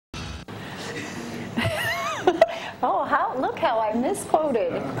Oh, look how I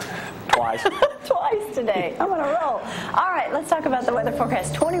misquoted. Twice. Twice today. I'm on a roll. All right, let's talk about the weather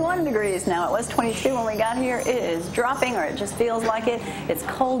forecast. 21 degrees now. It was 22 when we got here. It is dropping, or it just feels like it. It's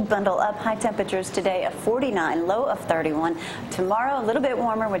cold, bundle up. High temperatures today of 49, low of 31. Tomorrow, a little bit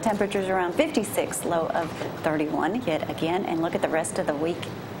warmer with temperatures around 56, low of 31 yet again. And look at the rest of the week.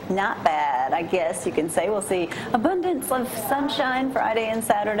 Not bad, I guess you can say. We'll see abundance of sunshine Friday and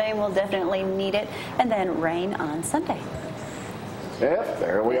Saturday. We'll definitely need it. And then rain on Sunday. Yep,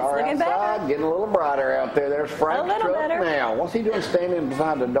 there we are outside, better. Getting a little brighter out there. There's Frank's truck better. Now. What's he doing standing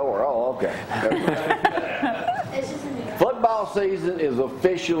beside the door? Oh, okay. Football season is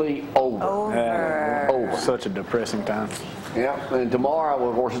officially over. Over. Such a depressing time. Yeah, and tomorrow,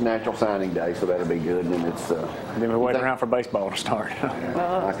 of course, is National Signing Day, so that'll be good. And it's then we're waiting around for baseball to start.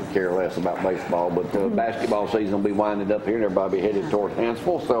 I could care less about baseball, but basketball season will be winding up here, and everybody will be headed toward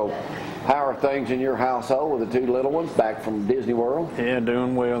Hansville. So, how are things in your household with the two little ones back from Disney World? Yeah,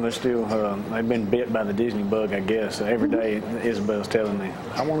 doing well. They're still they've been bit by the Disney bug, I guess. So every day, Isabel's telling me,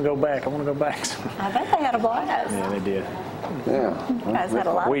 "I want to go back. I want to go back." So, I bet they had a blast. Yeah, they did. Yeah, you guys had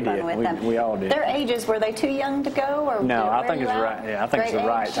a lot of fun with them. We all did. Their ages, were they too young to go, or no? I think it's right. Yeah, I think it's the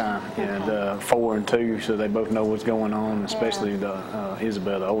right time. Yeah, the 4 and 2, so they both know what's going on. Especially the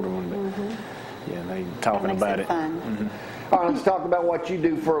Isabel, the older one. But yeah, they talking about it. All right, let's talk about what you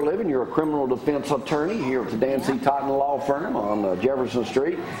do for a living. You're a criminal defense attorney here at the Dan C. Totten Law Firm on Jefferson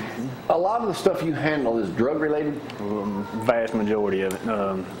Street. A lot of the stuff you handle is drug-related? Vast majority of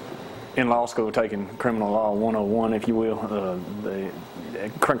it. In law school, taking criminal law 101, if you will,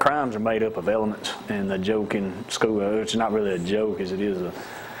 crimes are made up of elements, and the joke in school, it's not really a joke as it is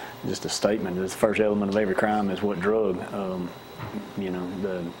just a statement. The first element of every crime is what drug. You know,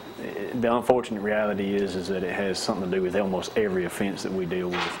 the unfortunate reality is that it has something to do with almost every offense that we deal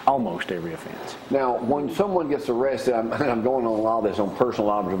with, almost every offense. Now, when someone gets arrested, I'm going on all this on personal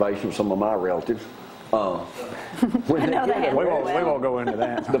observation of some of my relatives. When we won't go into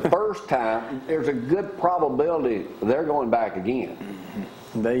that. The first time, there's a good probability they're going back again.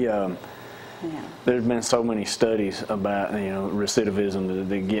 There's been so many studies about recidivism,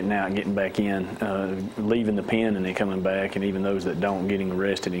 the getting out and getting back in, leaving the pen and then coming back, and even those that don't, getting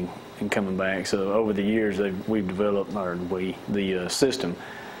arrested and coming back. So over the years, we've developed, the system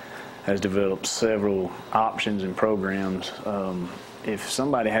has developed several options and programs. If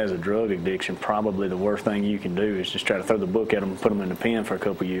somebody has a drug addiction, probably the worst thing you can do is just try to throw the book at them and put them in the pen for a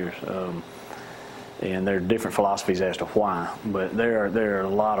couple of years. And there are different philosophies as to why, but there are a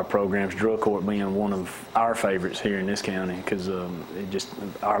lot of programs, drug court being one of our favorites here in this county, because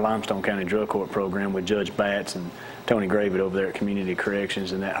our Limestone County Drug Court program with Judge Batts and Tony Gravitt over there at Community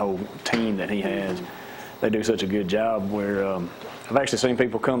Corrections and that whole team that he has, they do such a good job where I've actually seen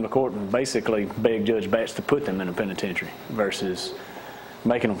people come to court and basically beg Judge Batts to put them in a penitentiary versus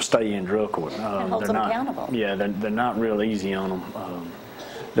making them stay in drug court. And holds them accountable. Yeah, they're not real easy on them.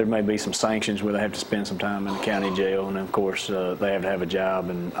 There may be some sanctions where they have to spend some time in the county jail, and of course they have to have a job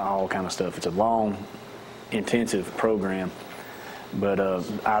and all kind of stuff. It's a long, intensive program, but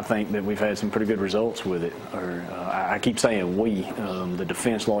I think that we've had some pretty good results with it. I keep saying the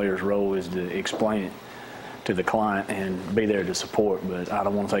defense lawyer's role is to explain it to the client and be there to support, but I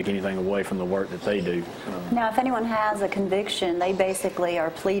don't want to take anything away from the work that they do. Now, if anyone has a conviction, they basically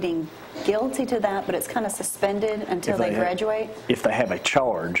are pleading guilty to that, but it's kind of suspended until they graduate? If they have a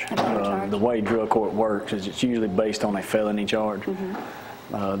charge, the way drug court works is it's usually based on a felony charge.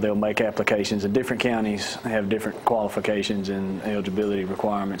 They'll make applications, and different counties have different qualifications and eligibility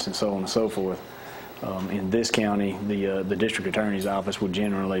requirements and so on and so forth. In this county, the district attorney's office will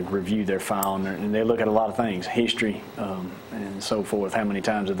generally review their file, and they look at a lot of things, history and so forth. How many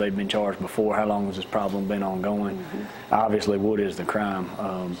times have they been charged before? How long has this problem been ongoing? Obviously, what is the crime?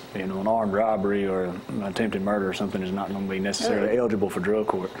 An armed robbery or an attempted murder or something is not going to be necessarily eligible for drug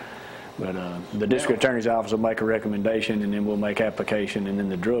court. But the district attorney's office will make a recommendation, and then we'll make application, and then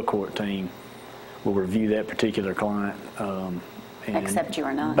the drug court team will review that particular client. Except you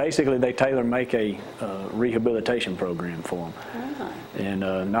are not. Basically, they tailor-make a rehabilitation program for them.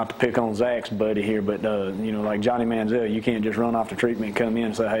 And not to pick on Zach's buddy here, but like Johnny Manziel, you can't just run off the treatment and come in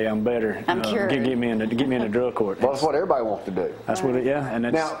and say, "Hey, I'm better. I'm cured. Get me in the drug court." Well, that's what everybody wants to do. That's what And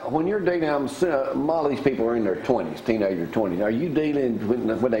that's, now, when you're dealing, a lot of these people are in their 20s, teenager 20s. Are you dealing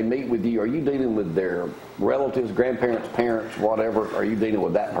when they meet with you? Are you dealing with their relatives, grandparents, parents, whatever? Are you dealing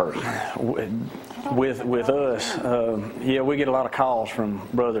with that person? With us, we get a lot of calls from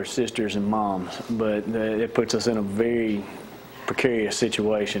brothers, sisters, and moms, but it puts us in a very precarious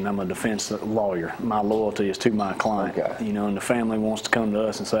situation. I'm a defense lawyer. My loyalty is to my client. Okay. You know, and the family wants to come to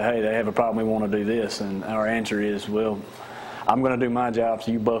us and say, hey, they have a problem, we want to do this. And our answer is, well, I'm going to do my job,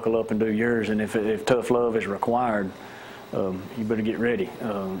 so you buckle up and do yours. And if tough love is required, you better get ready,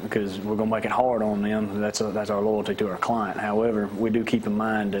 because we're going to make it hard on them. That's our loyalty to our client. However, we do keep in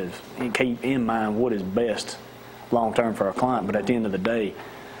mind what is best long term for our client. But at the end of the day,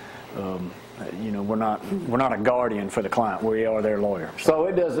 you know, we're not a guardian for the client. We are their lawyer. So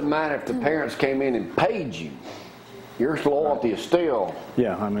it doesn't matter if the parents came in and paid you. Your loyalty is still.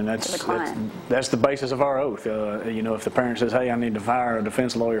 Yeah, I mean that's the basis of our oath. You know, if the parent says, "Hey, I need to hire a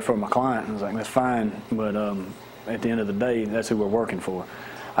defense lawyer for my client," and it's like, that's fine, but at the end of the day, that's who we're working for.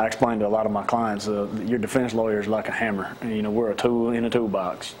 I explain to a lot of my clients, your defense lawyer is like a hammer. You know, we're a tool in a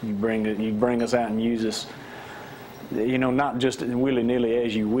toolbox. You bring us out and use us. You know, not just willy-nilly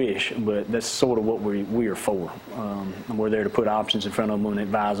as you wish, but that's sort of what we are for. We're there to put options in front of them and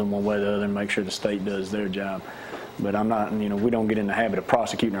advise them one way or the other and make sure the state does their job. But I'm not, you know, we don't get in the habit of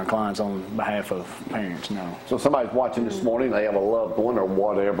prosecuting our clients on behalf of parents, no. So somebody's watching this morning, they have a loved one or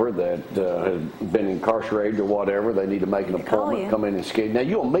whatever that has been incarcerated or whatever, they need to make an appointment, come in and schedule. Now,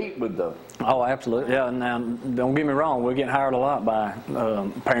 you'll meet with the... Oh, absolutely. Yeah, now, don't get me wrong, we're getting hired a lot by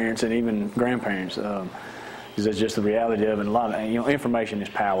parents and even grandparents. Because that's just the reality of it. A lot of, you know, information is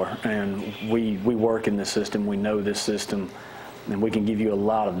power, and we work in this system. We know this system, and we can give you a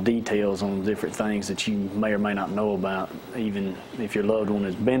lot of details on different things that you may or may not know about. Even if your loved one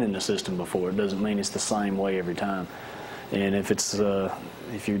has been in the system before, it doesn't mean it's the same way every time. And if it's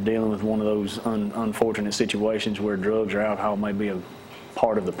if you're dealing with one of those unfortunate situations where drugs or alcohol may be a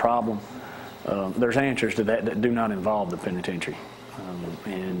part of the problem, there's answers to that do not involve the penitentiary.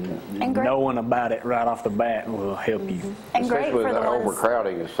 And knowing about it right off the bat will help you. And great for the ones,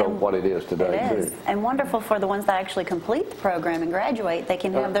 overcrowding is so what it is today, it is. Too. And wonderful for the ones that actually complete the program and graduate. They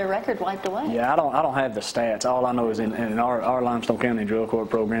can have their record wiped away. Yeah, I don't have the stats. All I know is in our Limestone County Drug Court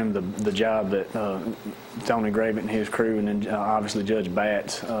program, the job that Tony Gravett and his crew, and then obviously Judge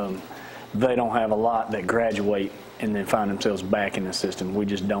Batts, they don't have a lot that graduate and then find themselves back in the system. We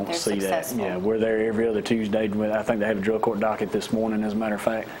just don't see that. Yeah, we're there every other Tuesday. I think they have a drug court docket this morning, as a matter of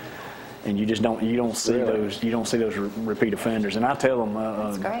fact. And you just don't see those repeat offenders. And I tell them,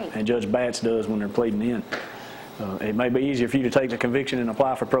 and Judge Batts does when they're pleading in, it may be easier for you to take the conviction and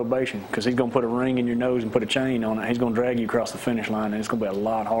apply for probation, because he's going to put a ring in your nose and put a chain on it. He's going to drag you across the finish line, and it's going to be a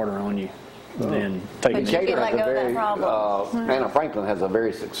lot harder on you than taking it. Anna Franklin has a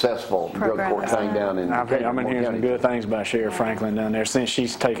very successful drug court chain down in I've been hearing some good things about Sheriff Franklin down there. Since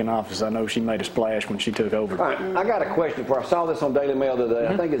she's taken office, I know she made a splash when she took over. All right, I got a question for you. I saw this on Daily Mail today.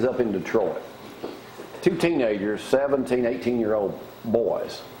 I think it's up in Detroit. Two teenagers, 17, 18-year-old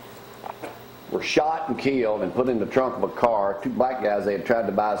boys, were shot and killed and put in the trunk of a car. Two black guys they had tried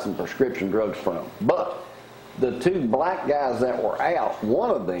to buy some prescription drugs from. But the two black guys that were out,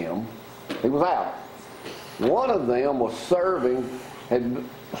 one of them, he was out. One of them was serving 2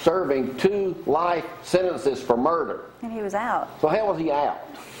 life sentences for murder. And he was out. So how was he out?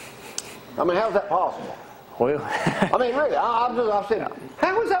 I mean, how is that possible? Well, I mean, really, I said,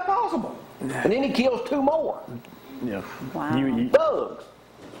 how is that possible? And then he kills 2 more. Yeah. Wow. Thugs.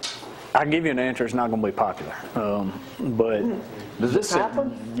 I give you an answer. It's not going to be popular, but does this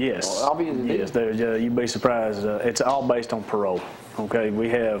happen? Yes. Well, obviously, yes. You'd be surprised. It's all based on parole. Okay, we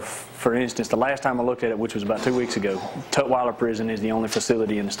have, for instance, the last time I looked at it, which was about 2 weeks ago, Tutwiler Prison is the only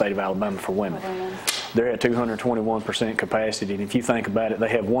facility in the state of Alabama for women. They're at 221% capacity, and if you think about it, they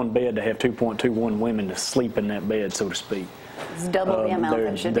have 1 bed to have 2.21 women to sleep in that bed, so to speak. It's double the amount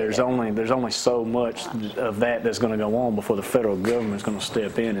that should be. There's only so much of that's going to go on before the federal government's going to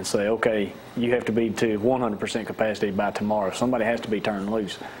step in and say, okay, you have to be to 100% capacity by tomorrow. Somebody has to be turned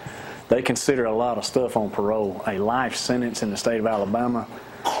loose. They consider a lot of stuff on parole. A life sentence in the state of Alabama,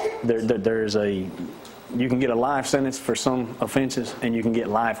 you can get a life sentence for some offenses, and you can get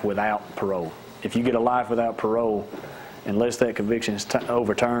life without parole. If you get a life without parole, unless that conviction is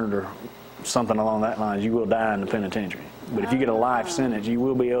overturned or something along that line, you will die in the penitentiary. But if you get a life sentence, you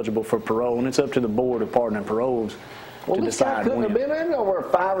will be eligible for parole, and it's up to the Board of Pardon and Paroles to decide when. Well, this guy couldn't have been in over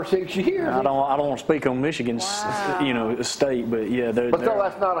 5 or 6 years. I don't want to speak on Michigan's, state, but yeah, but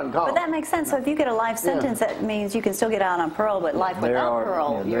that's not uncommon. But that makes sense. So if you get a life sentence, that means you can still get out on parole, but life without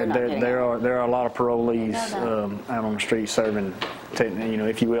parole, you're not getting out. There are a lot of parolees out on the street serving,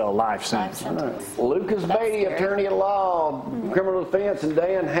 if you will, a life sentence. Lucas Beaty, attorney at law, criminal defense, and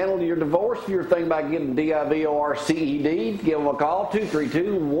Dan handled your divorce. If you're thinking about getting DIVORCED, give them a call,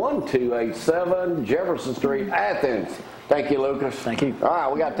 232-1287, Jefferson Street, Athens. Thanks. Thank you, Lucas. Thank you. All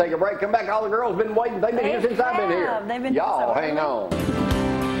right, we got to take a break. Come back. All the girls been waiting. They've been here since I've been here. They've been Y'all so hang on.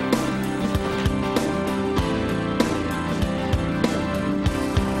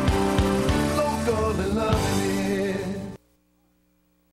 Locally loving.